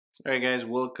Alright guys,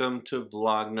 welcome to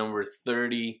vlog number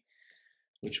 30,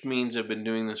 which means I've been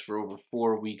doing this for over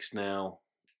 4 weeks now.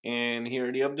 And here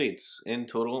are the updates. In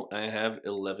total, I have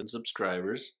 11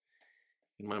 subscribers.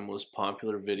 And my most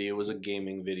popular video was a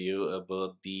gaming video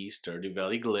about the Stardew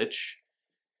Valley glitch.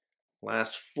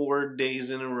 Last 4 days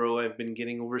in a row, I've been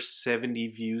getting over 70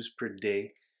 views per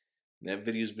day. That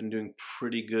video's been doing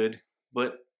pretty good,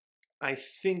 but I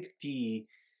think the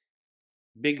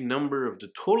big number of the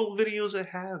total videos I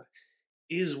have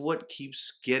is what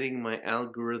keeps getting my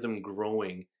algorithm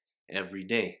growing every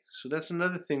day. So that's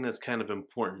another thing that's kind of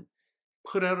important.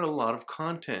 Put out a lot of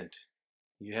content.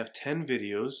 You have 10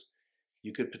 videos,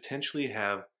 you could potentially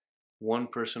have one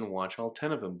person watch all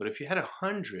 10 of them. But if you had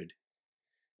 100,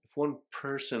 if one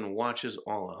person watches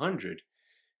all 100,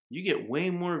 you get way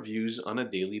more views on a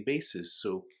daily basis.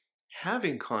 So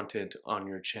having content on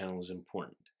your channel is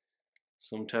important.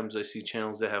 Sometimes I see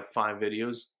channels that have 5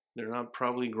 videos, they're not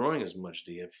probably growing as much.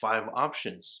 They have 5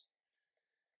 options.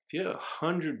 If you have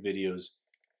 100 videos,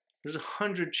 there's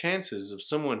 100 chances of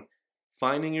someone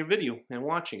finding your video and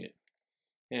watching it.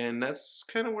 And that's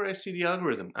kind of where I see the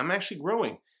algorithm. I'm actually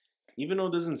growing. Even though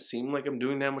it doesn't seem like I'm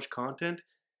doing that much content,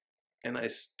 and I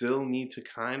still need to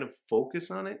kind of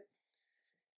focus on it,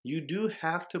 you do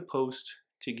have to post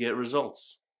to get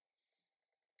results.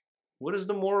 What is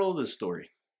the moral of this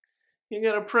story? You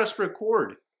gotta press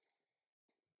record.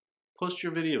 Post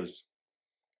your videos.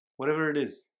 Whatever it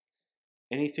is.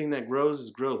 Anything that grows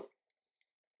is growth.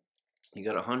 You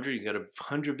got 100, you got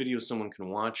 100 videos someone can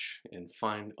watch and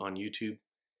find on YouTube.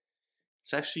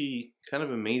 It's actually kind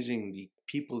of amazing the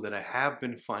people that I have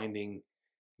been finding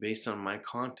based on my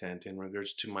content in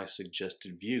regards to my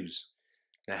suggested views.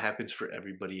 That happens for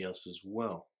everybody else as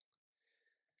well.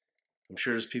 I'm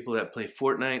sure there's people that play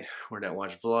Fortnite or that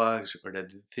watch vlogs or that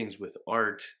do things with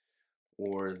art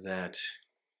or that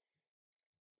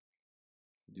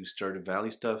do Stardew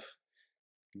Valley stuff.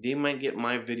 They might get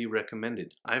my video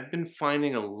recommended. I've been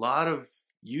finding a lot of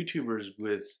YouTubers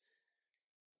with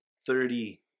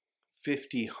 30,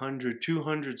 50, 100,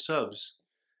 200 subs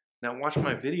that watch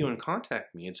my video and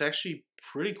contact me. It's actually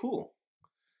pretty cool.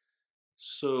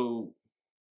 So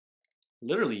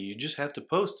literally you just have to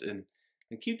post and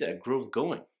keep that growth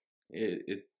going.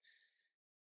 It's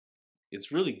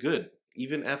really good.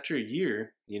 Even after a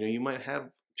year, you might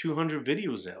have 200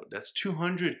 videos out. That's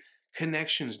 200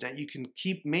 connections that you can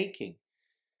keep making.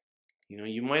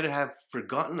 You might have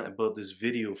forgotten about this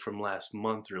video from last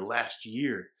month or last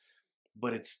year,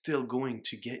 but it's still going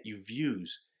to get you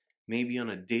views, maybe on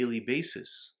a daily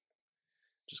basis.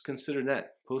 Just consider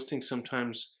that. Posting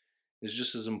sometimes is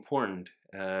just as important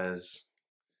as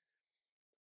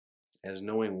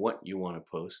knowing what you want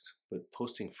to post, but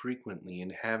posting frequently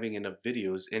and having enough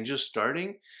videos and just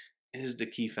starting is the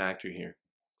key factor here.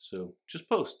 So just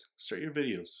post, start your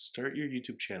videos, start your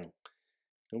YouTube channel.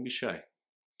 Don't be shy.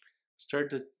 Start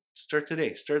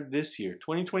today, start this year,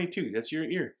 2022, that's your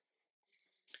year.